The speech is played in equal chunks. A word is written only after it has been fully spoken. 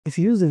If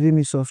you use the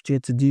vMix software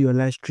to do your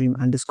live stream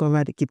and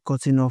discover they keep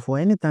cutting off, or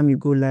anytime you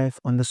go live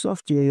on the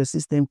software, your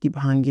system keep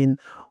hanging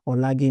or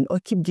lagging or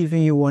keep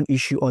giving you one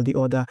issue or the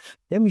other,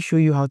 let me show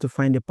you how to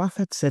find the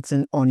perfect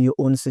setting on your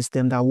own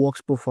system that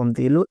works both from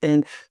the low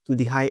end to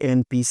the high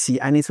end PC,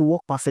 and it will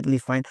work perfectly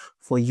fine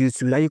for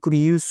YouTube that you could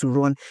use to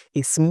run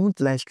a smooth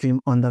live stream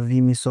on the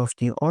vMix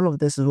software. All of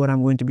this is what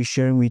I'm going to be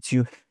sharing with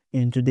you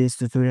in today's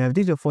tutorial. If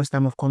this is your first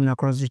time of coming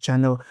across the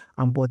channel,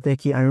 I'm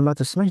Techie, and remember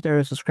to smash the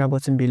red subscribe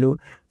button below,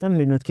 turn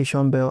the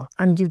notification bell,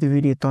 and give the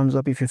video a thumbs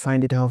up if you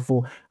find it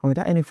helpful. And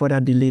without any further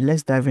delay,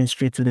 let's dive in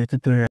straight to the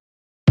tutorial.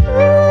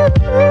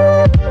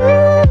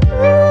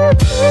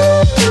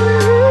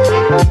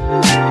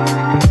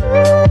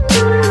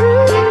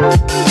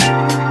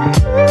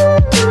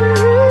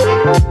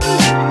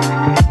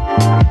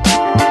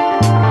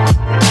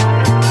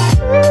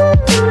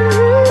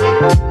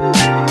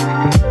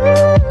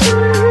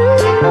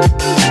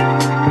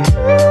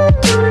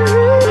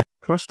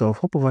 First off,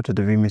 hop over to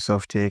the vMix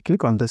software,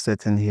 click on the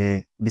setting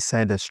here.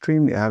 Beside the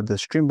stream, you have the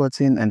stream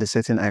button and the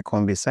setting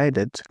icon beside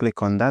it.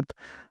 Click on that.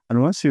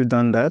 And once you've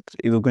done that,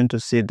 you're going to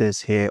see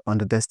this here on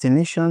the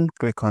destination.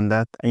 Click on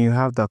that and you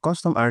have the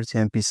custom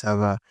RTMP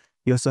server.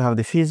 You also have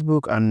the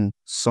Facebook and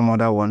some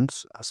other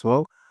ones as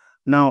well.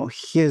 Now,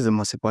 here's the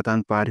most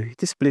important part.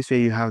 This place where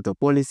you have the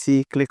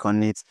policy, click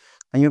on it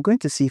and you're going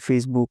to see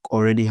Facebook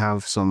already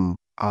have some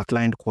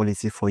outlined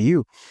quality for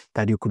you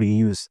that you could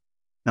use.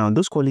 Now,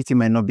 those quality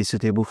might not be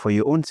suitable for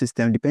your own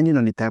system depending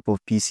on the type of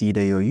PC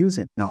that you're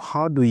using. Now,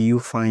 how do you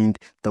find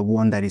the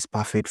one that is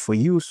perfect for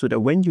you so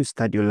that when you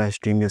start your live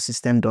stream, your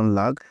system don't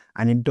lag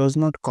and it does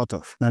not cut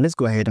off? Now, let's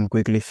go ahead and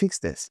quickly fix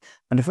this.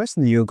 And the first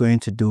thing you're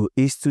going to do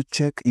is to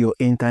check your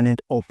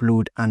internet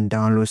upload and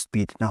download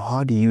speed. Now,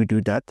 how do you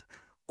do that?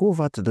 Go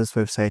over to this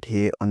website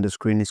here on the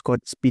screen. It's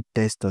called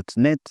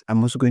SpeedTest.net.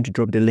 I'm also going to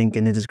drop the link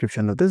in the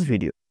description of this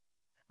video.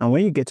 And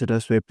when you get to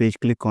this web page,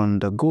 click on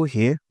the go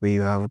here where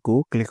you have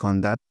go, click on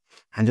that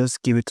and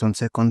just give it some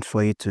seconds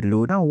for it to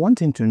load. Now, one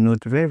thing to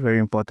note, very, very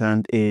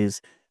important,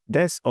 is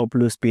this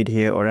upload speed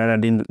here, or rather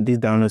this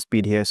download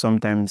speed here,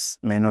 sometimes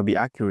may not be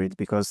accurate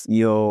because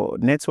your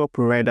network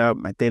provider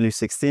might tell you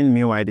 16,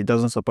 meanwhile it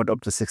doesn't support up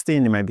to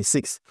 16, it might be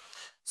 6.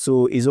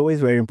 So it's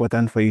always very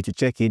important for you to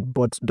check it,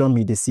 but don't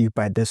be deceived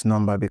by this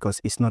number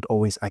because it's not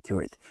always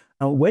accurate.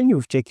 Now, when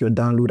you've checked your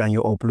download and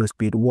your upload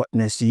speed, what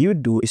next you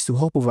do is to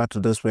hop over to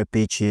this web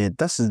page here.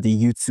 This is the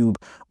YouTube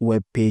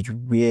web page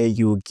where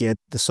you get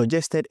the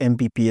suggested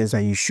Mbps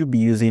that you should be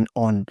using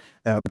on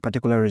a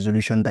particular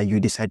resolution that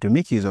you decide to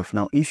make use of.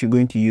 Now, if you're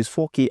going to use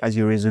 4K as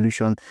your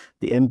resolution,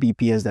 the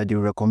Mbps that you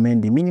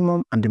recommend, the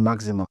minimum and the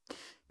maximum.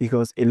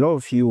 Because a lot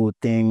of you will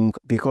think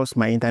because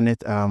my internet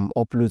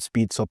upload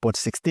speed supports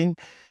 16,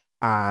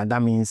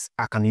 that means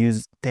I can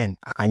use 10,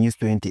 I can use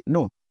 20.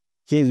 No.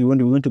 Here's we're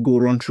going to go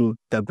run through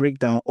the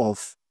breakdown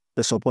of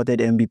the supported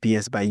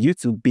Mbps by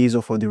YouTube based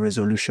off of the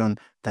resolution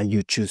that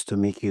you choose to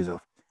make use of.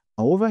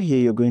 Now, over here,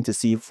 you're going to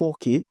see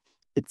 4K.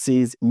 It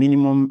says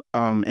minimum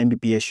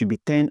Mbps should be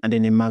 10 and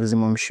then the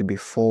maximum should be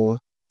 40.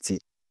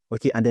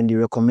 Okay, and then the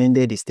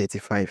recommended is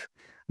 35.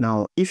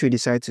 Now, if you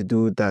decide to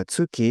do the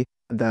 2K,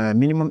 the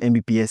minimum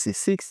Mbps is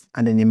 6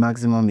 and then the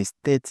maximum is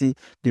 30.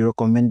 The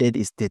recommended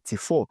is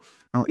 34.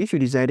 Now, if you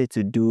decided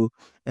to do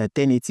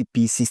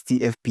 1080p 60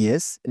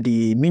 fps,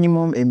 the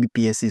minimum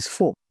Mbps is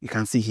 4. You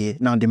can see here.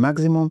 Now, the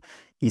maximum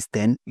is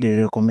 10.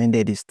 The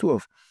recommended is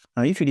 12.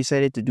 Now, if you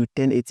decided to do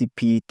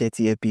 1080p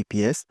 30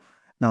 fps,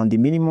 now the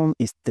minimum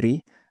is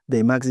 3.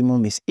 The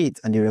maximum is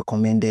 8 and the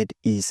recommended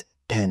is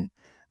 10.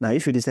 Now,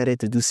 if you decided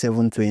to do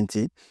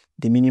 720,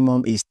 the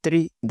minimum is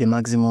 3, the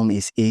maximum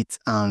is 8,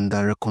 and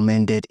the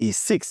recommended is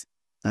 6.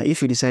 Now,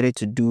 if you decided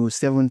to do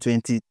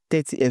 720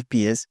 30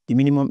 fps, the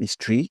minimum is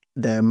 3,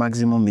 the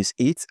maximum is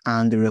 8,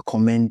 and the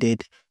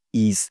recommended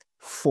is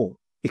 4.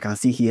 You can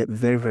see here,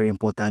 very, very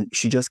important. You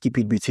should just keep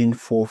it between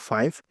 4,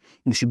 5.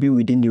 It should be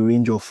within the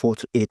range of 4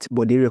 to 8,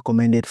 but they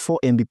recommended 4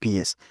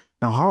 Mbps.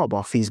 Now, how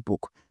about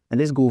Facebook? And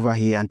let's go over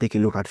here and take a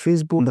look at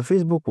Facebook. On the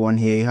Facebook one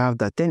here, you have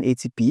the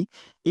 1080p.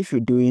 If you're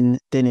doing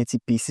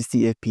 1080p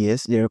 60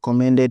 fps, the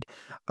recommended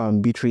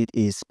bitrate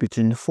is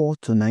between 4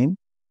 to 9.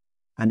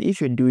 And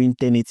if you're doing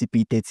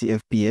 1080p 30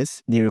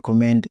 fps, they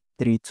recommend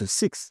 3 to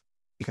 6.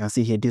 You can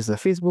see here, this is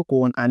the Facebook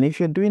one. And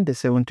if you're doing the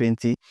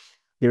 720,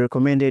 the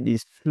recommended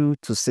is 2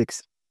 to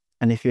 6.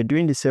 And if you're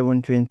doing the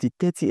 720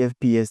 30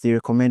 fps, they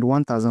recommend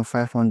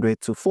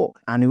 1500 to 4.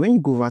 And when you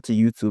go over to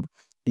YouTube,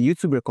 the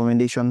YouTube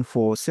recommendation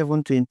for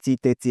 720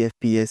 30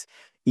 fps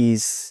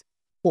is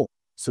 4.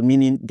 So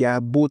meaning they are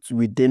both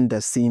within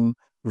the same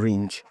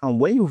range. And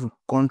when you've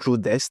gone through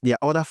this, there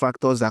are other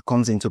factors that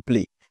comes into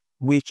play,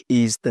 which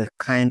is the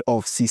kind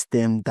of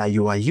system that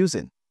you are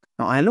using.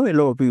 Now, I know a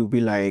lot of people will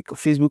be like,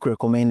 Facebook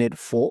recommended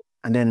 4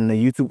 and then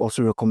YouTube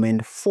also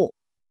recommend 4.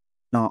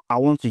 Now, I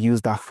want to use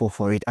that 4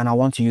 for it and I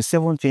want to use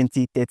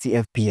 720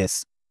 30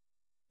 fps.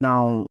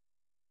 Now,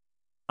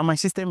 my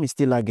system is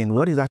still lagging.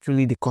 What is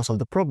actually the cause of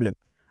the problem?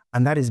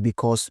 And that is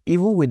because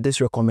even with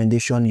this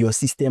recommendation, your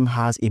system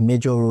has a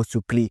major role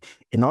to play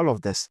in all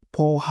of this.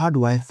 Paul, how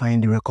do I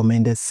find the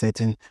recommended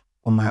setting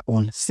on my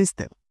own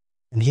system?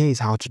 And here is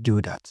how to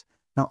do that.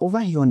 Now over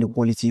here on the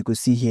quality, you could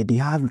see here they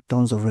have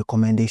tons of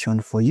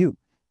recommendations for you.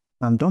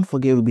 And don't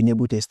forget, we've been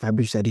able to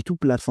establish that the two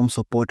platforms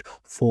support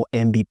 4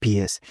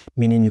 Mbps,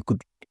 meaning you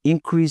could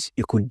increase,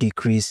 you could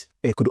decrease,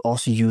 you could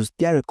also use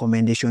their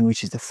recommendation,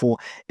 which is the 4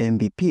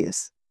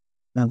 Mbps.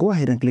 Now go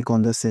ahead and click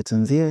on the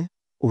settings here,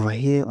 over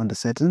here on the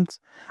settings.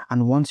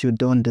 And once you're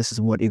done, this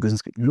is what it's going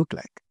to look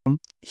like.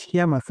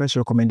 Here, my first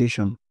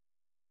recommendation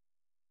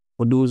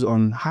for those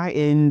on high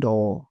end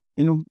or,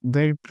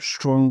 very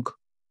strong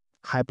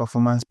high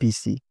performance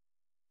PC.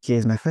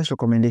 Here's my first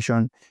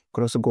recommendation. You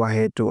could also go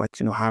ahead to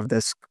have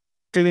this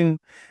clean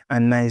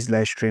and nice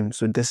live stream.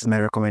 So this is my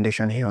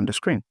recommendation here on the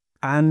screen.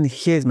 And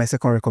here's my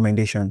second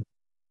recommendation.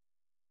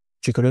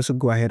 You could also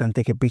go ahead and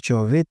take a picture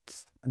of it.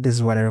 This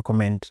is what I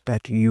recommend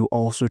that you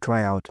also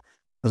try out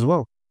as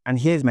well. And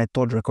here's my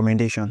third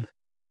recommendation.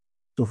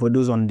 So for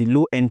those on the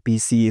low end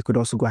PC, you could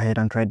also go ahead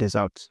and try this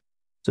out.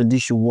 So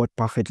this should work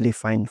perfectly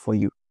fine for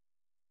you.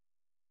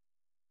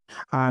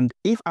 And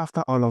if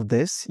after all of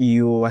this,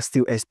 you are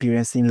still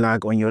experiencing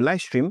lag on your live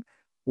stream,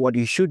 what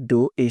you should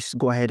do is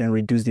go ahead and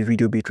reduce the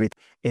video bitrate.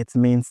 It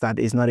means that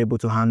it's not able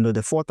to handle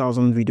the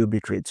 4000 video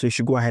bitrate. So you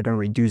should go ahead and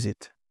reduce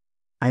it.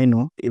 I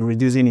know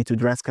reducing it to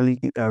drastically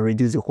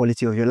reduce the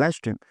quality of your live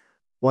stream,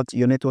 but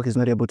your network is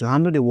not able to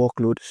handle the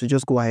workload. So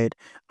just go ahead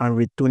and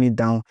retune it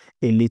down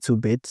a little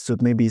bit. So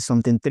maybe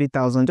something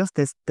 3000, just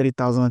test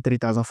 3000,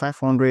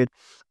 3500,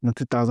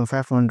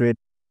 2500,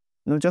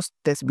 just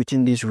test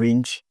between this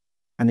range.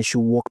 And it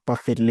should work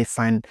perfectly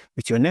fine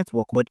with your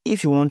network. But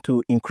if you want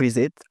to increase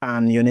it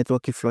and your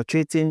network is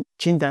fluctuating,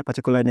 change that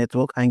particular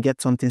network and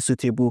get something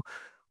suitable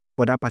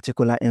for that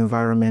particular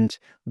environment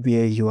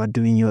where you are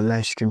doing your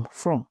live stream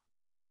from.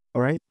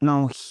 All right.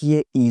 Now,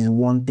 here is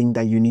one thing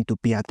that you need to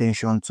pay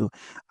attention to,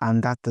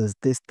 and that is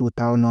this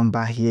total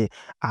number here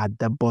at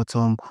the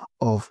bottom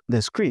of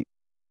the screen.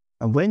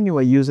 And when you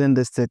are using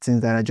the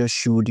settings that I just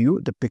showed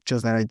you, the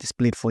pictures that I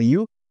displayed for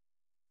you,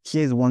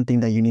 here's one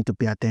thing that you need to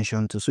pay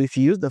attention to. So if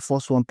you use the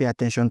first one, pay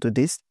attention to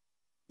this.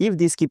 If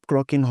this keep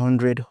clocking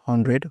 100,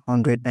 100,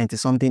 100, 90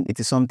 something,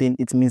 80 something,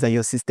 it means that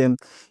your system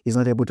is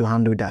not able to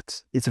handle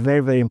that. It's very,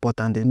 very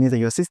important. It means that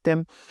your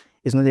system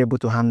is not able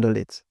to handle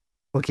it.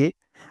 Okay.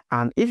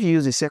 And if you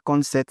use the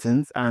second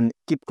settings and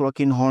keep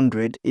clocking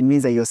 100, it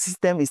means that your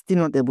system is still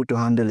not able to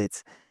handle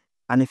it.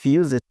 And if you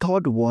use the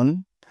third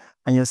one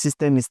and your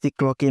system is still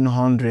clocking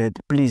 100,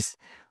 please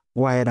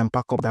go ahead and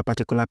pack up that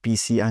particular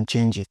PC and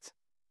change it.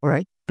 All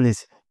right,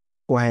 please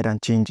go ahead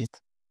and change it.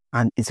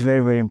 And it's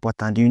very, very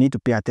important. You need to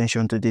pay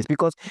attention to this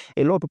because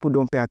a lot of people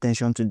don't pay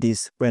attention to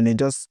this when they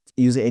just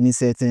use any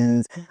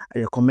settings. I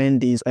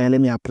recommend this, or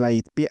let me apply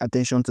it. Pay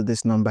attention to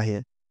this number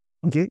here.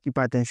 Okay, you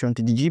pay attention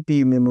to the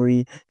GPU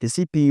memory, the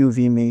CPU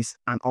vMix,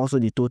 and also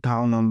the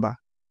total number.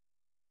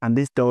 And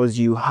this tells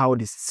you how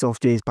the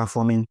software is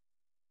performing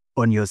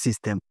on your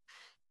system.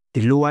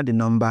 The lower the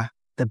number,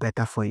 the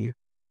better for you.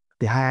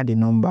 The higher the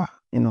number,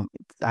 it's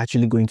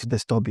actually going to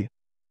disturb you.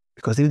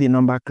 Because if the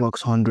number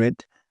clocks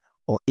 100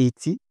 or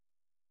 80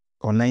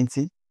 or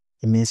 90,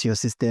 it means your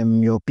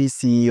system, your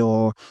PC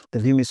or the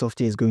vMix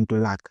software is going to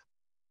lag.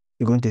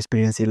 You're going to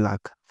experience a lag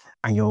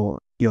and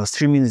your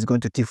streaming is going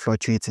to keep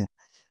fluctuating.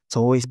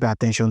 So always pay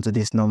attention to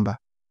this number.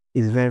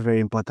 It's very, very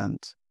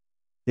important.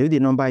 If the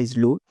number is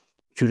low, you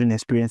shouldn't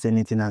experience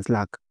anything as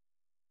lag.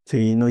 So,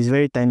 it's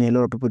very tiny. A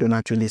lot of people don't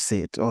actually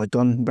see it or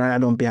don't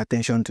pay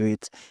attention to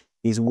it.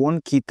 Is one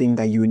key thing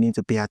that you need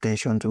to pay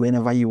attention to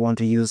whenever you want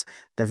to use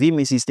the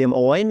vMix system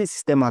or any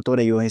system at all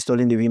that you're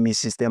installing the vMix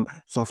system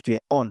software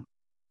on.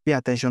 Pay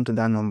attention to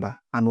that number,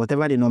 and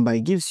whatever the number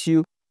it gives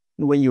you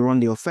when you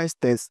run your first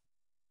test,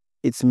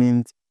 it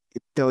means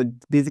it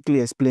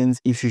basically explains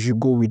if you should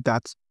go with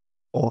that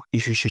or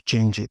if you should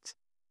change it.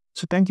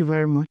 So thank you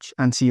very much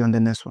and see you on the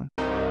next one.